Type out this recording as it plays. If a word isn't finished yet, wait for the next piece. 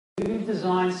We've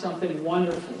designed something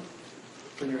wonderful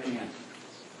for your hand.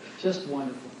 Just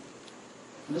wonderful.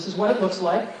 And this is what it looks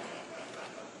like.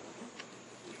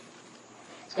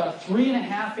 It's got a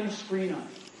 3.5-inch screen on it.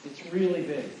 It's really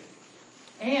big.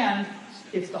 And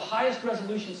it's the highest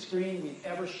resolution screen we've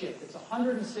ever shipped. It's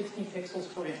 160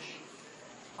 pixels per inch.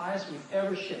 Highest we've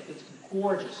ever shipped. It's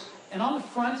gorgeous. And on the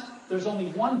front, there's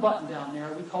only one button down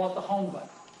there. We call it the home button.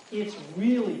 It's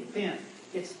really thin.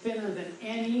 It's thinner than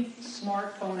any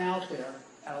smartphone out there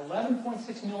at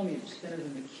 11.6 millimeters. Thinner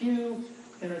than the Q,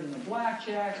 thinner than the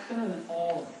Blackjack, thinner than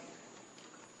all of them.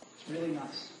 It's really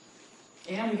nice.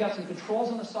 And we got some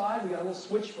controls on the side. We got a little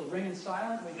switch for ring and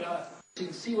silent. We got, so you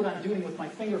can see what I'm doing with my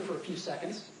finger for a few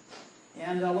seconds.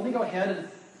 And let me go ahead and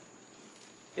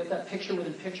get that picture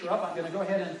within picture up. I'm going to go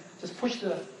ahead and just push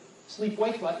the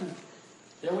sleep-wake button.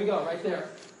 There we go, right there.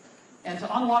 And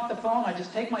to unlock the phone, I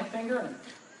just take my finger and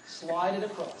slide it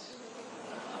across.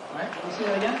 All right, let me see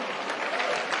that again.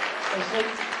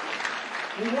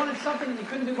 So we wanted something that you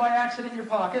couldn't do by accident in your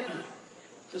pocket.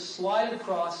 Just slide it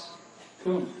across.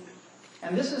 Boom.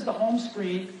 And this is the home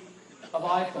screen of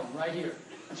iPhone right here.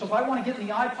 And so if I want to get in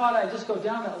the iPod, I just go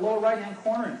down that lower right-hand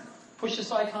corner and push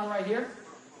this icon right here.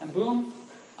 And boom,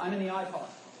 I'm in the iPod.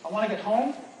 I want to get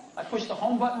home. I push the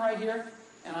home button right here,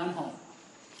 and I'm home.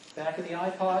 Back in the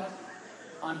iPod.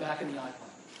 I'm back in the iPod.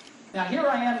 Now here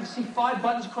I am. You see 5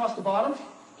 buttons across the bottom.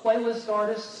 Playlists,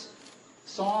 artists,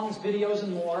 songs, videos,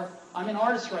 and more. I'm in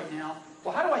artists right now.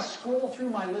 Well, how do I scroll through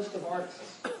my list of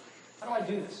artists? How do I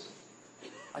do this?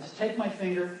 I just take my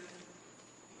finger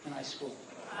and I scroll.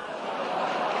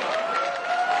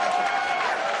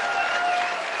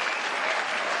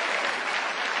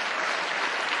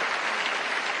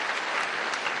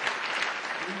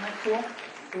 Isn't that cool?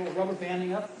 A little rubber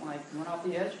banding up when I run off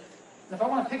the edge. And if I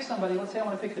want to pick somebody, let's say I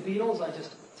want to pick the Beatles, I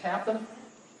just tap them.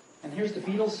 And here's the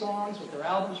Beatles songs with their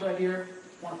albums right here.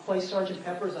 I want to play Sgt.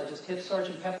 Pepper's, I just hit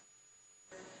Sgt. Pepper.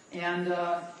 And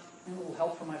a little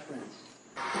help from my friends.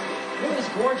 Look at this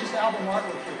gorgeous album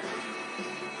artwork here.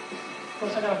 Of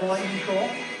course, I got a volume control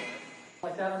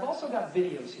like that. I've also got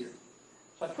videos here.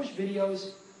 So I push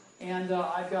videos, and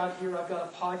I've got a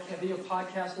video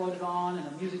podcast loaded on and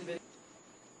a music video.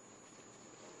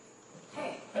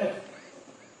 Hey. Hey.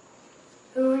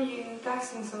 Who are you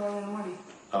texting so early in the morning?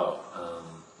 Kind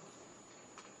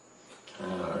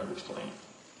of hard to explain.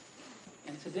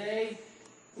 And today,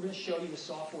 we're going to show you a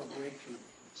software breakthrough.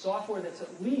 Software that's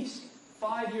at least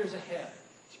 5 years ahead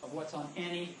of what's on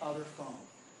any other phone.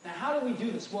 Now, how do we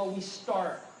do this? Well, we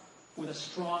start with a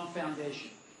strong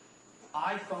foundation.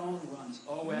 iPhone runs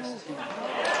OS 10.